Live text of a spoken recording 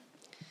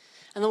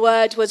And the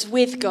Word was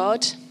with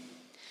God,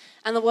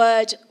 and the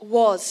Word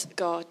was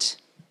God.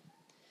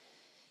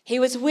 He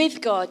was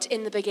with God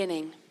in the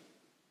beginning.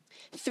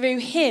 Through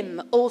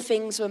him all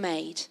things were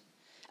made,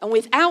 and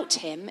without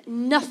him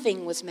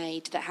nothing was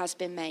made that has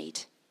been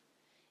made.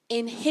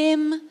 In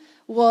him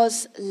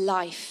was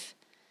life,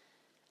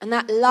 and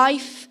that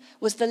life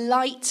was the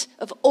light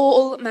of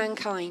all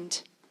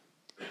mankind.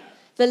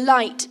 The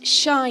light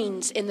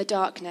shines in the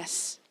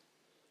darkness,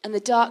 and the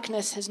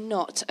darkness has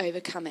not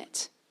overcome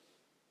it.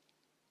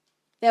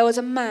 There was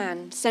a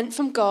man sent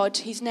from God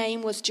whose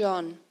name was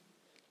John.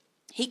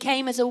 He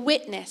came as a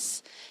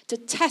witness to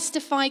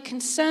testify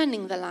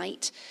concerning the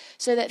light,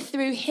 so that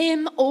through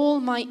him all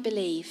might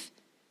believe.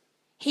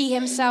 He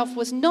himself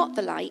was not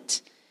the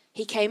light.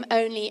 He came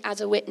only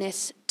as a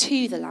witness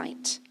to the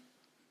light.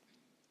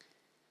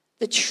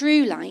 The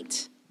true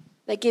light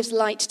that gives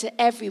light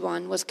to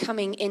everyone was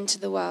coming into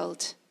the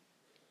world.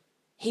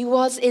 He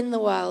was in the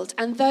world,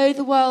 and though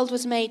the world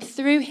was made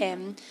through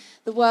him,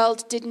 the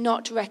world did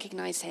not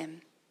recognize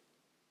him.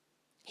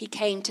 He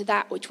came to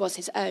that which was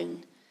his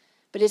own,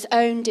 but his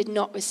own did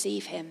not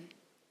receive him.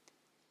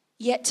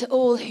 Yet to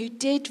all who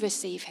did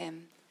receive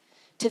him,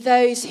 to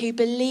those who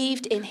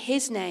believed in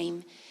his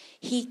name,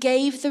 he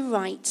gave the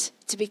right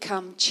to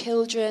become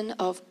children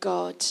of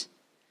God.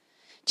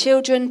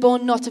 Children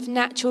born not of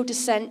natural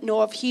descent,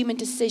 nor of human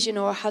decision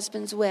or a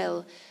husband's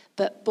will,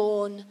 but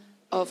born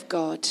of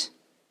God.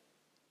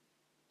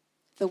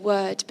 The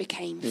Word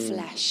became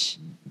flesh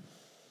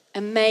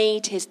and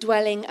made his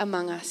dwelling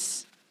among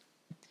us.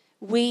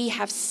 We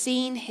have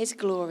seen his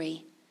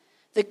glory,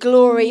 the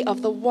glory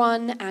of the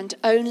one and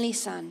only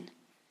Son,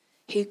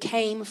 who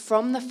came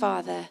from the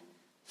Father,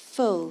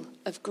 full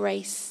of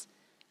grace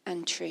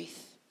and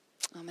truth.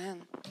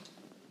 Amen.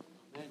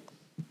 Amen.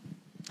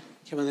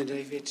 Come on then,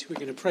 David. We're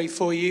going to pray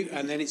for you,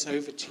 and then it's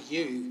over to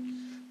you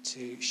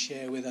to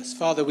share with us.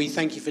 Father, we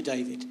thank you for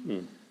David.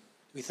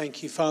 We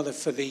thank you, Father,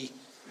 for the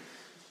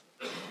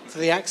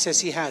access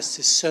he has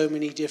to so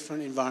many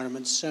different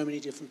environments, so many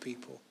different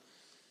people.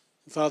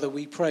 And Father,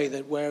 we pray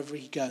that wherever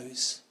he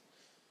goes,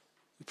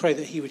 we pray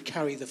that he would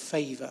carry the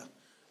favour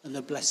and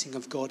the blessing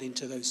of God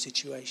into those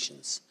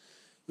situations.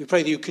 We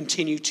pray that you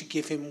continue to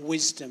give him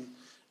wisdom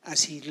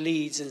as he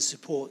leads and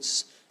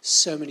supports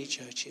so many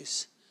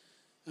churches.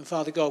 And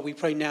Father God, we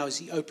pray now as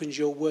he opens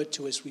your word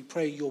to us, we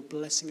pray your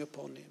blessing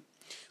upon him.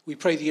 We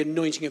pray the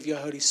anointing of your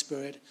Holy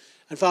Spirit.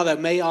 And Father,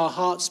 may our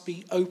hearts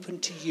be open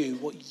to you,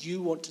 what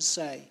you want to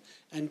say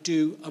and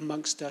do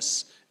amongst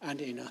us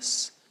and in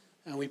us.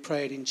 And we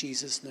pray it in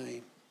Jesus'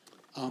 name.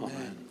 Amen.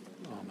 Amen.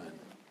 Amen.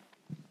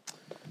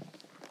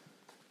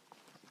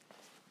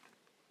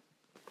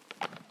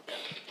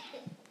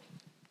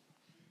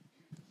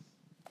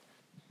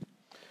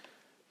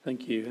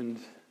 Thank you. And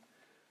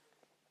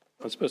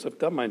I suppose I've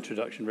done my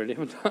introduction, really,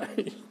 haven't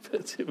I?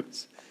 But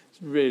it's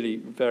really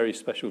very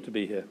special to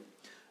be here.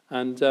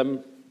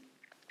 And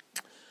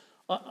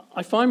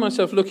I find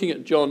myself looking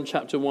at John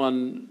chapter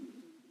 1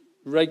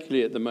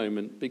 regularly at the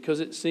moment, because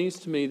it seems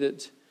to me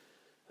that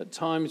at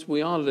times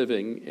we are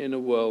living in a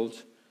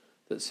world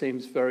that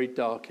seems very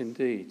dark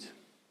indeed.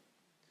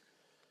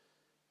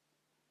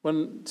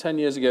 10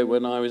 years ago,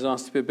 when I was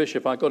asked to be a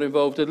bishop, I got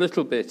involved a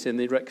little bit in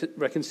the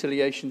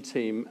reconciliation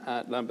team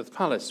at Lambeth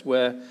Palace,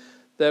 where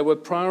there were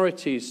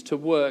priorities to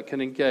work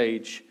and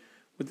engage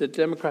with the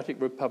Democratic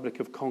Republic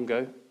of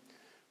Congo,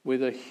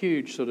 with a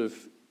huge sort of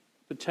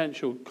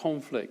potential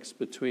conflicts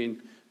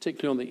between,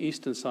 particularly on the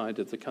eastern side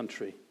of the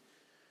country,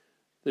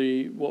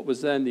 what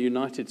was then the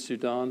United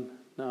Sudan,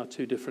 now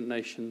two different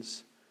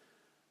nations,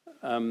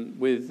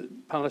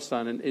 with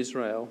Palestine and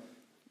Israel,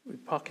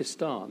 with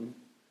Pakistan,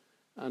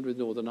 and with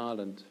Northern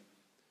Ireland.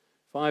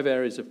 5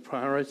 areas of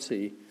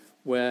priority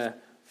where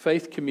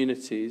faith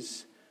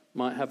communities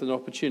might have an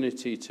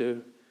opportunity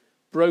to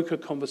broker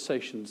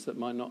conversations that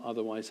might not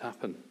otherwise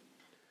happen.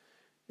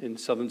 In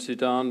southern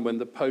Sudan, when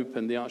the Pope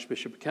and the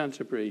Archbishop of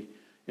Canterbury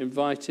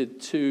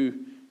invited 2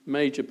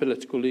 major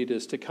political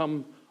leaders to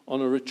come on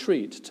a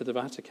retreat to the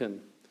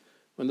Vatican,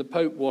 when the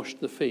Pope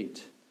washed the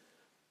feet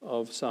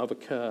of Salva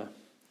Kiir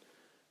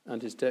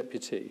and his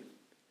deputy,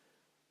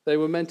 they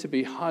were meant to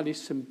be highly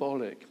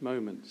symbolic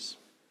moments.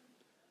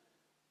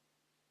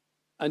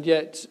 And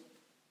yet,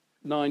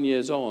 9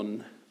 years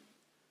on,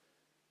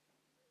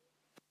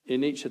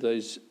 in each of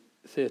those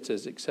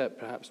theatres, except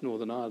perhaps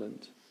Northern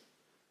Ireland,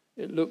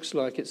 it looks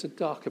like it's a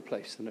darker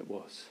place than it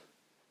was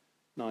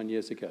 9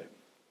 years ago.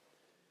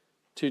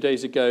 2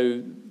 days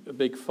ago, a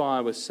big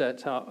fire was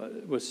set up.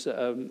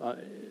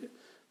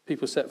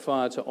 People set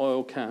fire to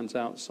oil cans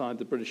outside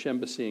the British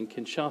Embassy in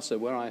Kinshasa,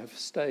 where I have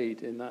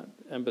stayed in that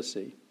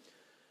embassy,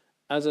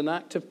 as an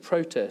act of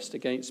protest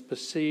against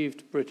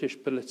perceived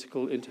British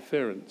political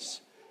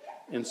interference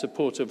in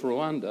support of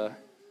Rwanda,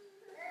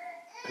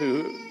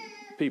 who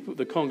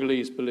the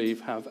Congolese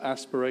believe have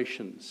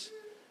aspirations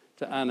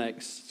to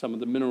annex some of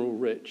the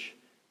mineral-rich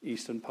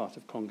eastern part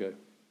of Congo.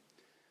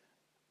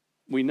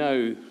 We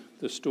know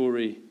the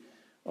story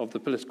of the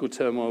political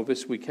turmoil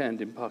this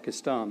weekend in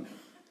Pakistan,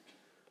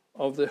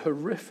 of the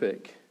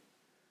horrific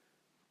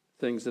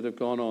things that have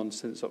gone on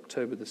since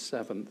October the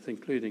 7th,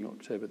 including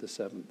October the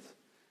 7th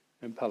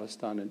in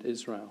Palestine and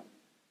Israel.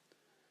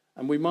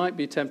 And we might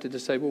be tempted to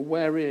say, well,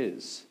 where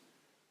is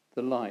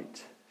the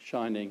light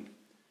shining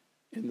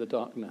in the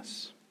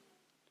darkness?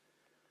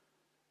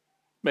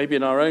 Maybe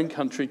in our own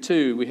country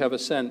too, we have a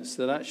sense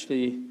that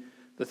actually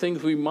the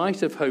things we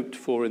might have hoped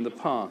for in the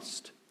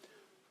past,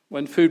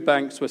 when food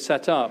banks were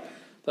set up,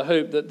 the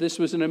hope that this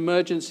was an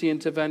emergency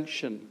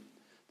intervention,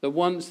 that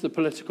once the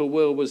political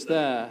will was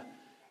there,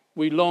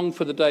 we long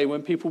for the day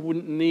when people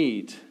wouldn't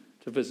need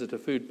to visit a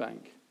food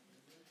bank.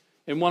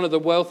 In one of the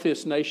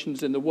wealthiest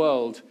nations in the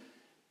world,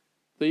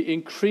 the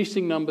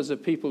increasing numbers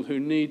of people who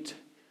need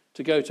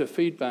to go to a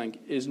food bank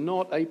is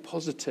not a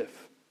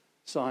positive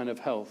sign of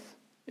health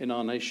in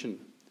our nation.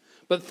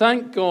 But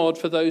thank God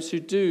for those who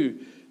do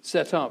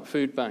set up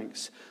food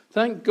banks.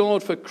 Thank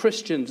God for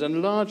Christians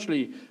and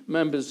largely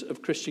members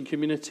of Christian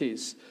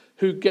communities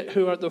who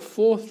are at the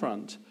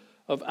forefront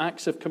of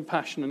acts of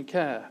compassion and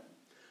care,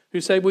 who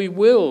say we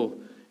will,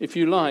 if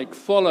you like,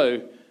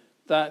 follow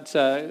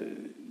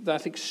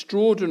that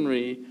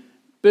extraordinary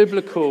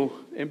biblical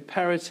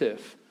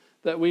imperative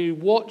that we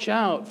watch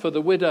out for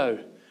the widow,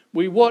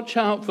 we watch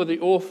out for the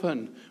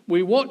orphan,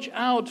 we watch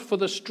out for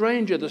the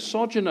stranger, the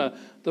sojourner,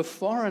 the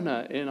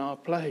foreigner in our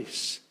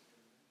place,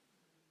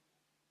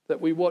 that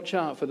we watch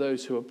out for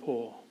those who are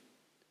poor.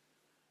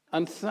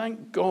 And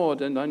thank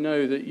God, and I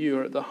know that you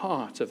are at the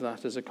heart of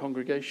that as a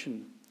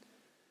congregation.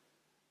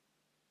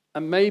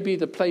 And maybe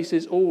the place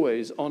is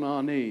always on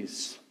our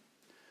knees,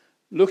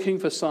 looking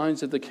for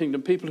signs of the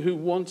kingdom, people who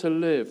want to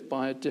live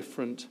by a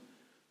different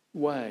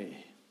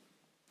way.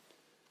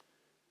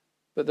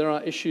 But there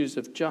are issues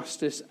of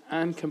justice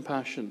and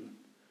compassion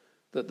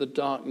that the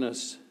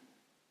darkness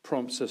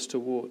prompts us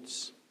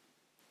towards.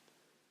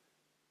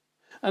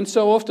 And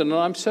so often, and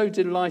I'm so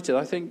delighted,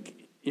 I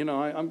think,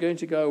 I'm going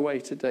to go away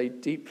today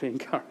deeply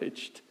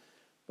encouraged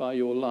by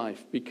your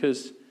life,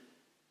 because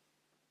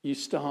you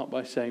start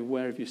by saying,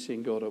 where have you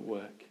seen God at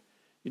work?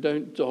 You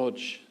don't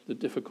dodge the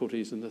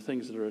difficulties and the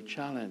things that are a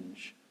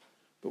challenge,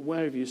 but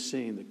where have you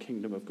seen the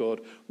kingdom of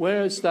God?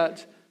 Where is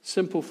that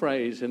simple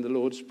phrase in the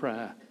Lord's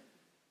Prayer?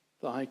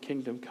 Thy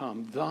kingdom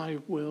come, thy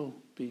will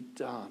be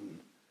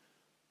done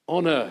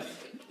on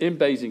earth, in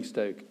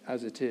Basingstoke,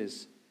 as it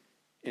is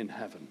in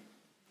heaven.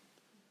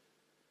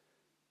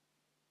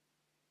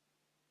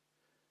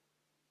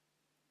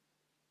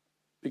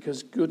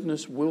 Because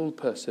goodness will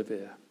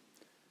persevere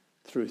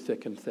through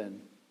thick and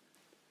thin.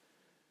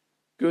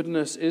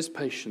 Goodness is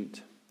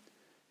patient.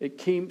 It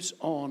keeps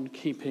on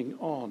keeping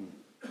on.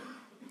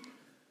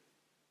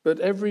 But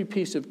every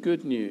piece of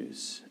good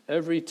news,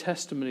 every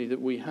testimony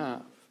that we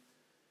have,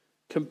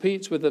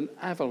 competes with an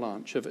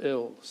avalanche of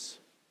ills.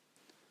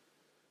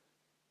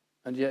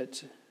 And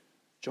yet,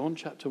 John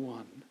chapter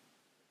 1,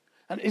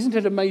 and isn't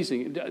it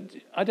amazing?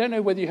 I don't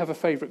know whether you have a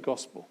favourite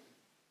gospel.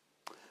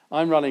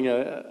 I'm running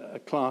a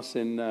class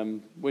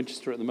in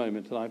Winchester at the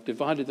moment, and I've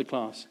divided the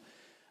class,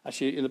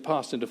 actually in the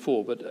past into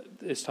 4, but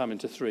this time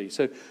into 3.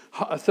 So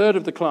a third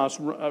of the class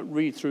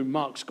read through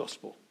Mark's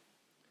gospel.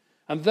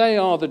 And they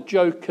are the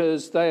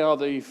jokers, they are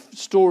the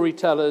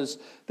storytellers,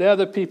 they are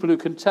the people who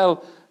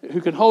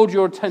can hold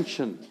your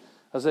attention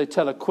as they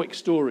tell a quick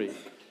story.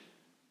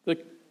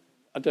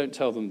 I don't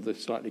tell them the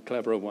slightly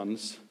cleverer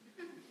ones.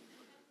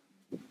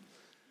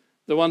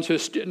 The ones who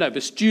are,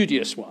 the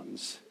studious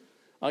ones.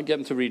 I get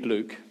them to read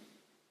Luke.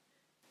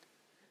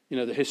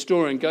 The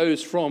historian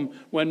goes from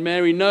when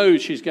Mary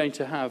knows she's going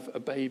to have a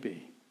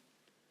baby.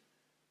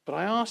 But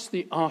I ask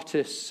the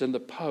artists and the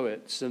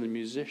poets and the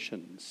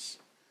musicians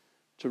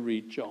to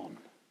read John.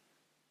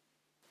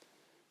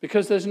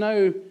 Because there's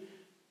no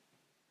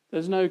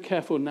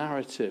careful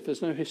narrative.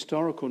 There's no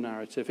historical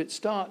narrative. It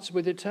starts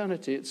with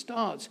eternity. It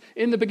starts,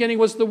 in the beginning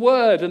was the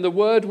Word, and the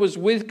Word was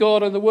with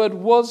God, and the Word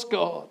was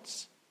God.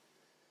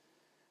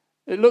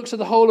 It looks at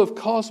the whole of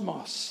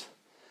cosmos.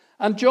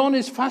 And John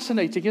is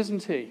fascinating,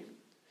 isn't he?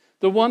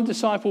 The one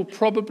disciple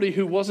probably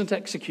who wasn't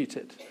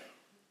executed,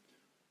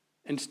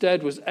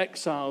 instead was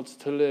exiled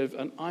to live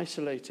an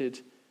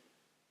isolated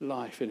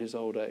life in his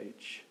old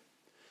age.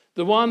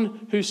 The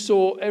one who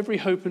saw every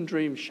hope and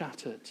dream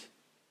shattered.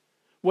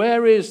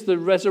 Where is the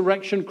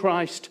resurrection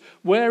Christ?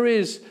 Where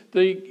is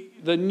the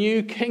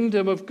new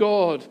kingdom of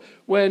God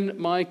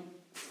when my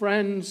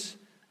friends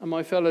and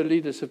my fellow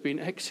leaders have been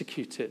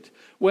executed?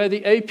 Where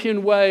the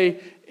Appian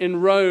Way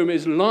in Rome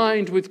is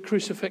lined with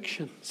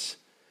crucifixions?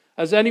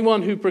 As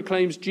anyone who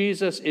proclaims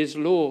Jesus is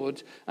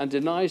Lord and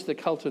denies the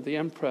cult of the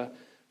emperor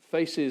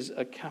faces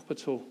a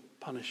capital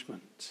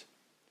punishment.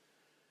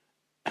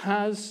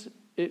 Has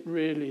it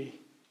really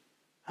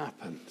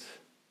happened?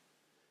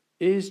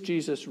 Is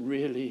Jesus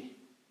really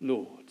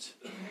Lord?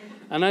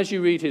 And as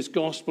you read his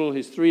gospel,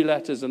 his 3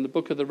 letters, and the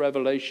book of the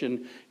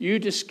Revelation, you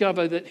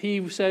discover that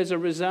he says a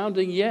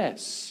resounding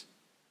yes.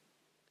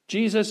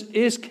 Jesus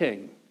is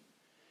King.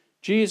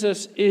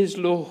 Jesus is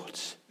Lord.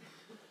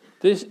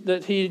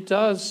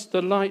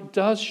 The light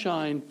does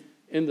shine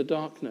in the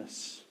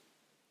darkness.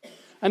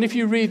 And if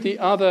you read the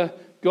other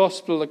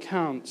gospel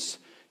accounts,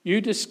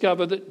 you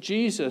discover that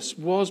Jesus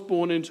was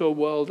born into a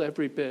world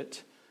every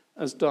bit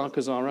as dark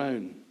as our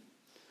own.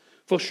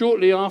 For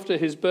shortly after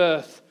his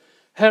birth,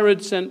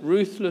 Herod sent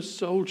ruthless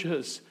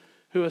soldiers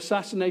who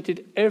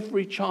assassinated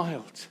every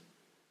child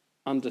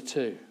under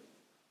 2.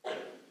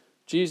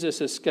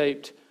 Jesus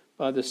escaped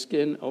by the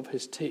skin of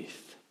his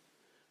teeth,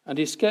 and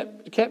he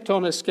kept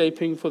on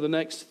escaping for the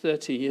next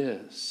 30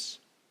 years.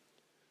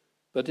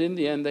 But in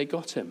the end, they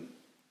got him.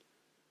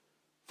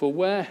 For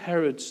where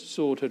Herod's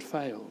sword had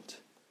failed,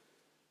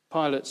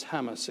 Pilate's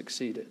hammer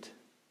succeeded,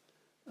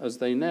 as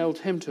they nailed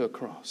him to a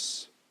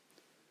cross.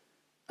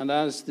 And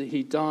as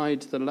he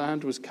died, the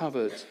land was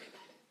covered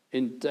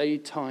in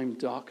daytime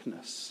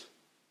darkness.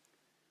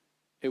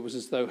 It was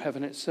as though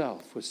heaven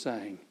itself was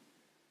saying,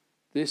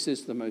 "This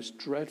is the most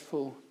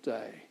dreadful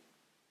day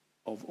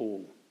of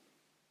all."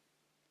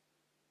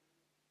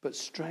 But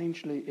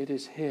strangely, it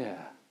is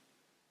here,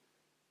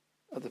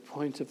 at the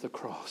point of the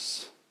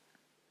cross,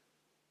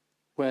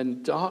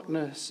 when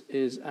darkness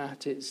is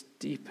at its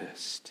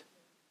deepest,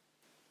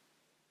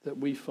 that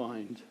we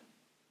find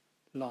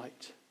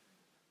light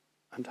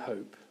and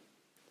hope.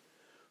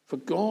 For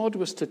God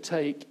was to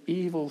take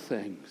evil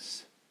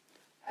things,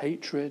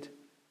 hatred,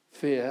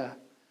 fear,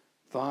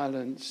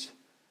 violence,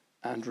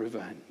 and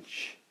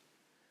revenge,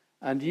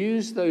 and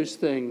use those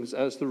things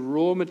as the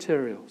raw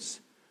materials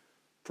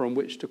from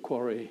which to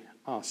quarry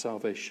our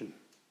salvation.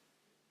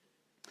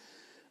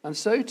 And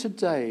so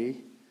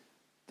today,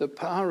 the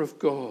power of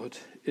God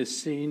is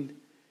seen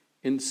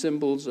in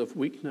symbols of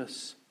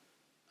weakness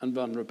and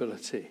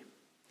vulnerability,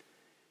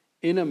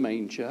 in a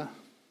manger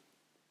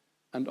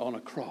and on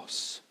a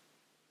cross.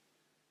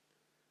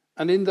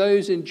 And in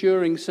those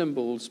enduring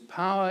symbols,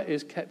 power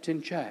is kept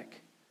in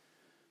check.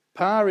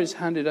 Power is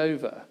handed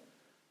over.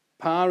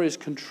 Power is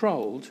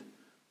controlled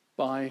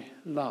by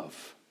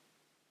love.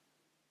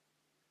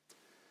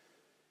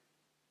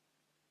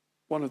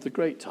 One of the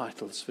great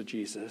titles for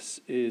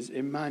Jesus is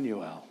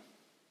Emmanuel.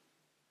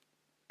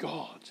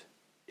 God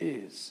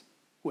is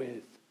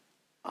with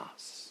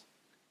us.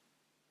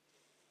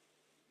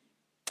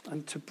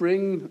 And to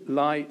bring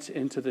light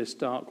into this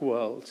dark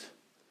world,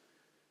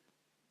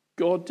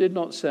 God did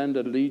not send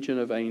a legion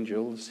of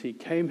angels. He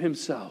came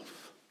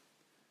himself.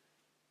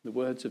 The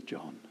words of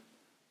John.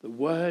 The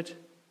Word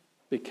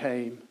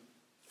became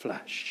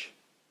flesh.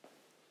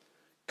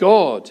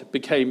 God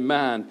became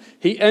man.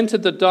 He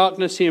entered the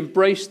darkness. He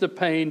embraced the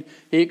pain.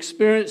 He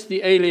experienced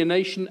the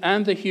alienation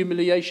and the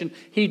humiliation.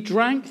 He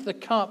drank the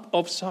cup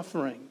of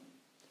suffering.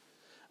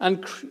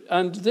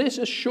 And this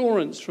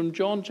assurance from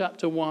John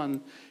chapter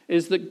 1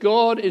 is that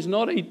God is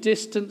not a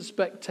distant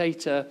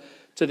spectator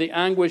to the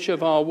anguish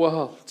of our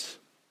world.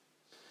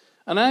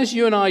 And as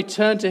you and I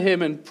turn to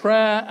him in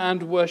prayer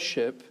and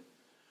worship,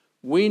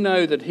 we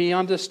know that he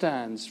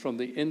understands from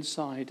the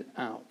inside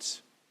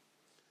out.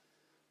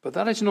 But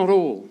that is not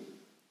all.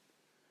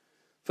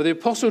 For the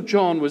Apostle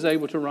John was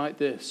able to write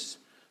this: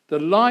 "The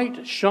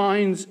light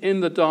shines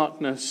in the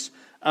darkness,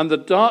 and the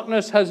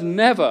darkness has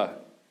never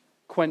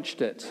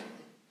quenched it."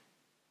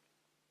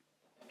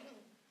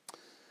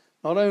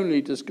 Not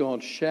only does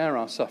God share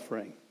our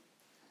suffering,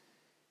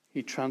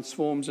 he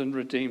transforms and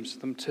redeems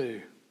them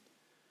too.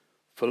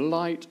 For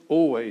light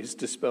always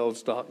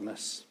dispels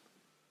darkness.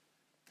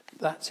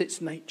 That's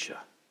its nature.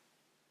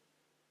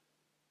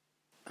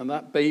 And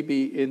that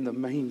baby in the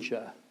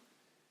manger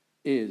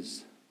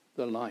is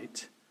the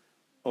light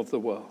of the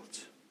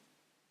world.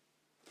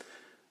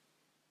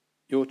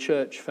 Your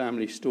church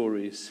family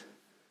stories,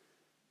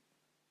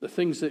 the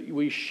things that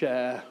we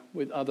share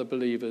with other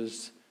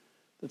believers,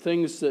 the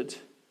things that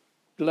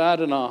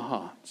gladden our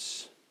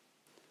hearts,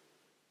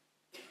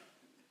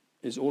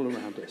 is all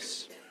around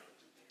us.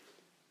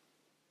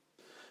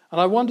 And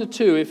I wonder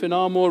too if in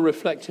our more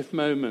reflective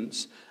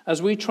moments,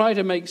 as we try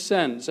to make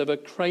sense of a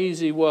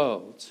crazy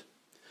world,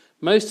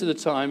 most of the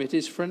time it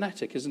is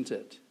frenetic, isn't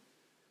it?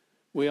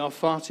 We are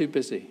far too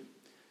busy.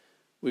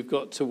 We've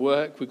got to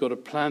work, we've got to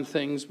plan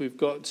things, we've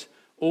got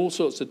all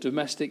sorts of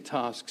domestic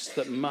tasks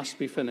that must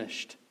be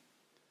finished.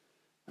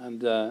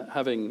 And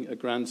having a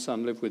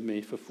grandson live with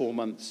me for 4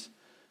 months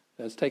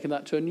has taken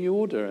that to a new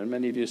order. And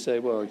many of you say,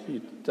 well, you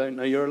don't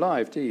know you're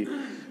alive, do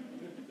you?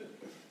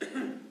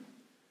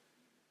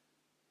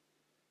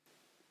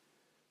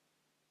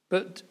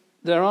 But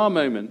there are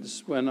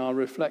moments when our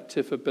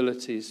reflective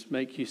abilities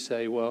make you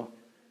say, well,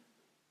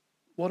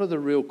 what are the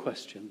real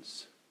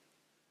questions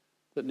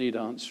that need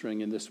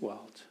answering in this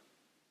world?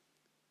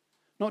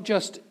 Not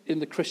just in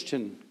the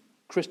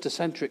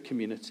Christocentric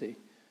community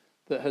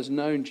that has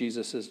known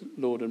Jesus as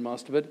Lord and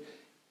Master, but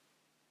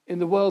in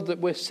the world that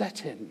we're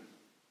set in.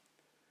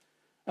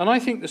 And I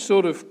think the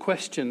sort of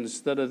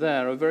questions that are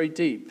there are very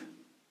deep.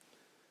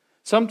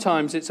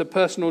 Sometimes it's a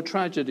personal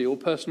tragedy or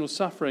personal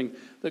suffering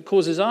that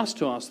causes us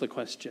to ask the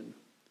question.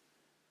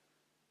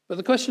 But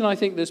the question I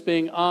think that's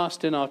being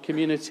asked in our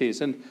communities,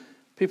 and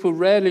people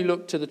rarely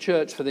look to the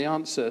church for the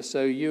answer,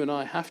 so you and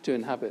I have to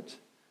inhabit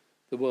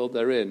the world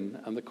they're in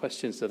and the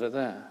questions that are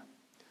there.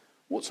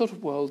 What sort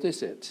of world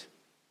is it?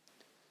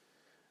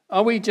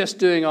 Are we just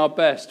doing our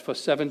best for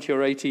 70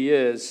 or 80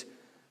 years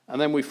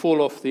and then we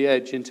fall off the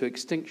edge into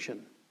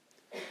extinction?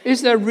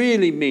 Is there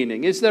really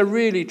meaning? Is there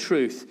really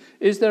truth?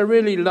 Is there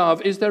really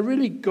love? Is there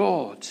really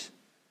God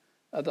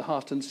at the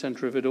heart and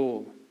center of it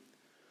all?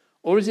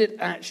 Or is it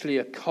actually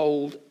a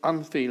cold,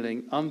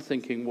 unfeeling,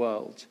 unthinking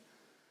world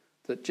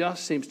that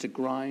just seems to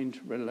grind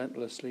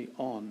relentlessly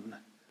on,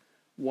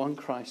 one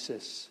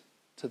crisis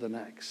to the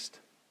next?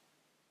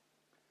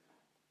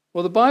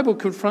 Well, the Bible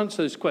confronts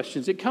those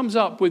questions. It comes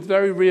up with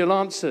very real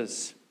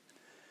answers.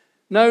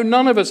 No,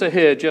 none of us are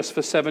here just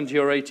for 70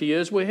 or 80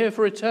 years. We're here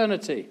for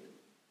eternity.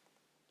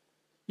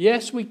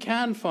 Yes, we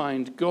can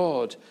find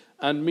God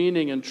and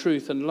meaning and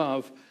truth and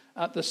love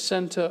at the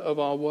center of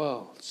our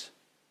world.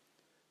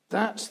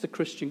 That's the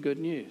Christian good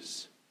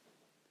news.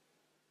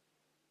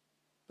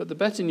 But the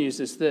better news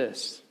is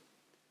this.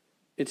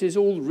 It is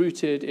all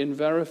rooted in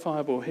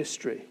verifiable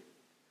history.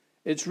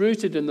 It's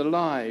rooted in the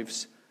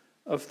lives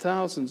of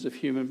thousands of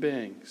human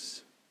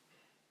beings.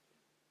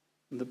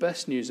 And the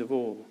best news of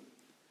all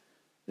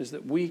is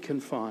that we can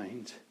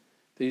find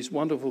these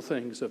wonderful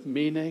things of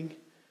meaning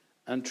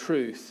and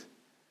truth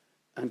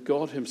and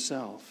God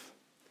himself,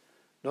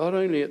 not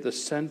only at the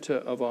center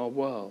of our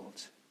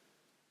world,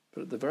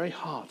 but at the very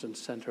heart and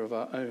center of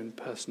our own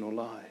personal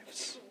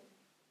lives.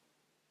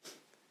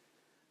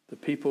 The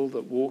people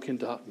that walk in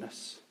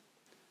darkness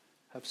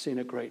have seen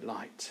a great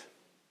light.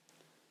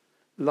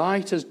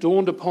 Light has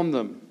dawned upon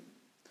them.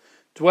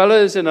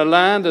 Dwellers in a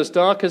land as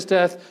dark as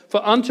death,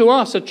 for unto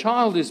us a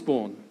child is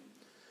born.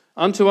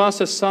 Unto us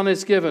a son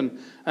is given,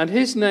 and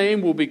his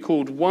name will be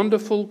called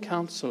Wonderful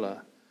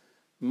Counselor,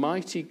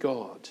 Mighty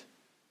God,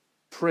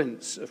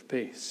 Prince of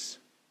Peace.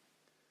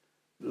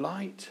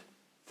 Light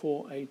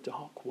for a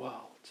dark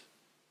world.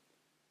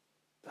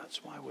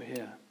 That's why we're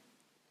here.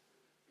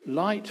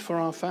 Light for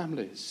our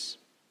families.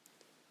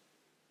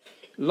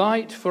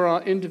 Light for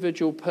our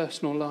individual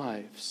personal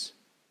lives.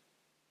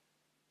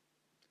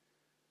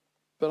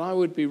 But I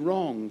would be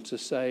wrong to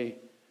say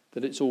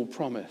that it's all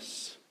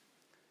promise,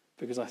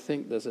 because I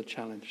think there's a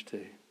challenge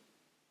too.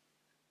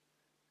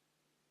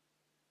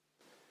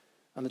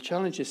 And the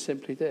challenge is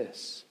simply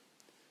this.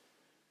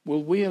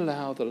 Will we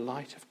allow the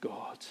light of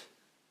God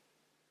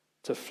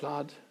to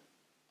flood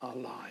our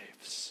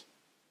lives?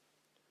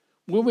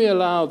 Will we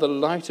allow the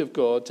light of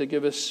God to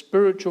give us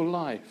spiritual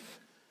life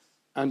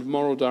and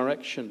moral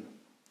direction?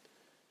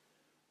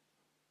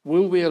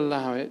 Will we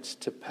allow it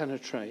to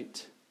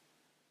penetrate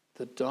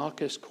the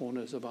darkest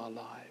corners of our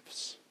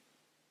lives?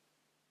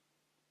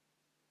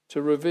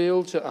 To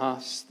reveal to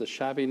us the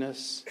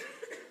shabbiness,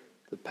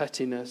 the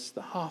pettiness,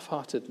 the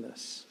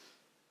half-heartedness,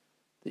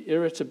 the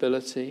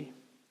irritability,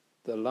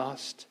 the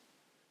lust,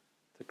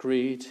 the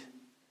greed,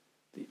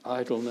 the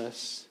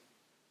idleness,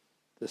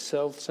 the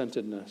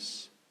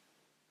self-centeredness,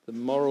 the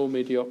moral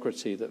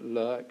mediocrity that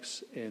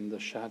lurks in the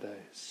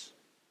shadows.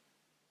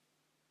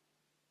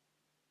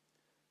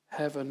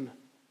 Heaven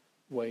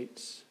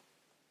waits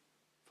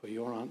for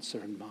your answer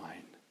and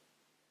mine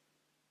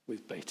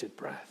with bated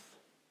breath.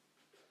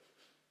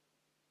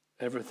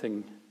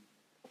 Everything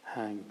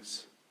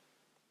hangs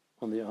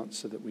on the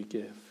answer that we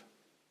give.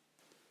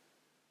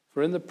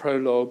 For in the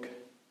prologue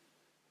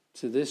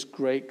to this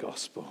great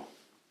gospel,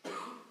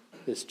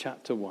 this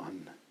chapter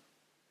 1,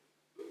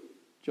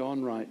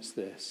 John writes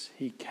this: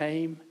 He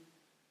came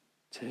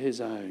to his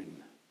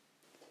own,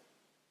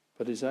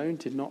 but his own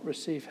did not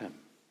receive him.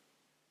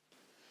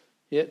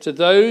 Yet to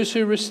those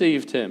who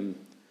received him,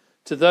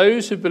 to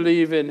those who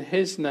believe in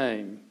his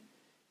name,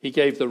 he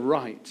gave the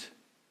right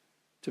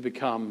to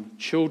become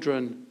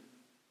children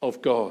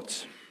of God.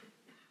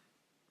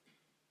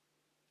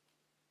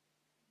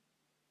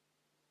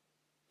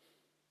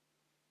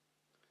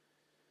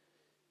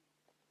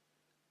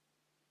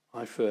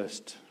 I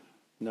first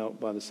knelt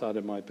by the side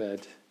of my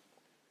bed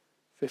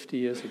 50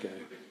 years ago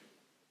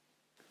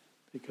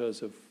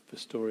because of the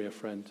story a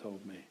friend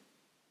told me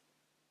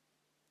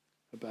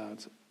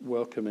about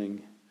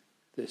welcoming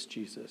this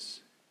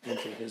Jesus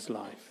into his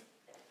life.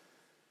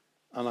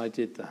 And I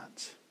did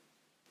that.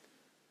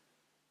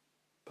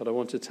 But I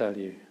want to tell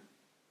you,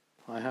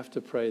 I have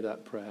to pray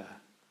that prayer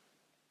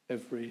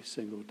every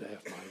single day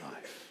of my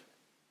life.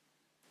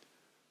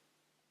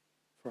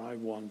 For I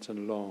want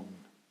and long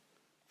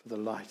for the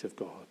light of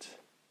God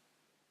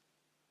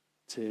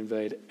to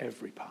invade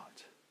every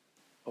part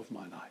of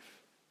my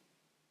life.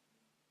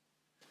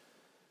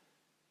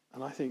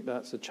 And I think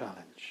that's a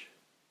challenge.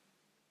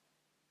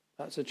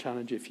 That's a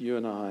challenge if you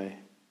and I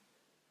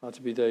are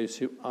to be those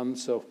who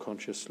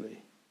unselfconsciously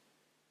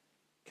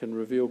can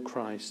reveal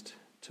Christ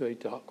to a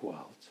dark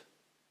world,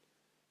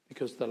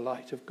 because the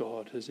light of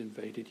God has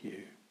invaded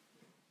you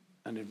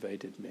and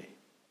invaded me.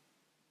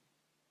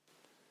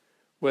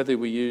 Whether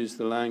we use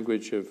the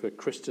language of a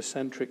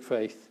Christocentric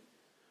faith,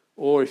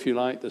 or if you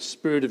like, the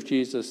Spirit of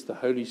Jesus, the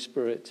Holy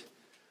Spirit,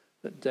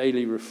 that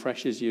daily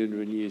refreshes you and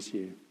renews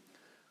you,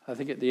 I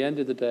think at the end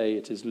of the day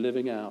it is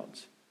living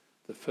out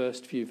the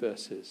first few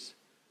verses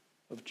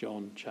of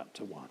John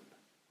chapter 1.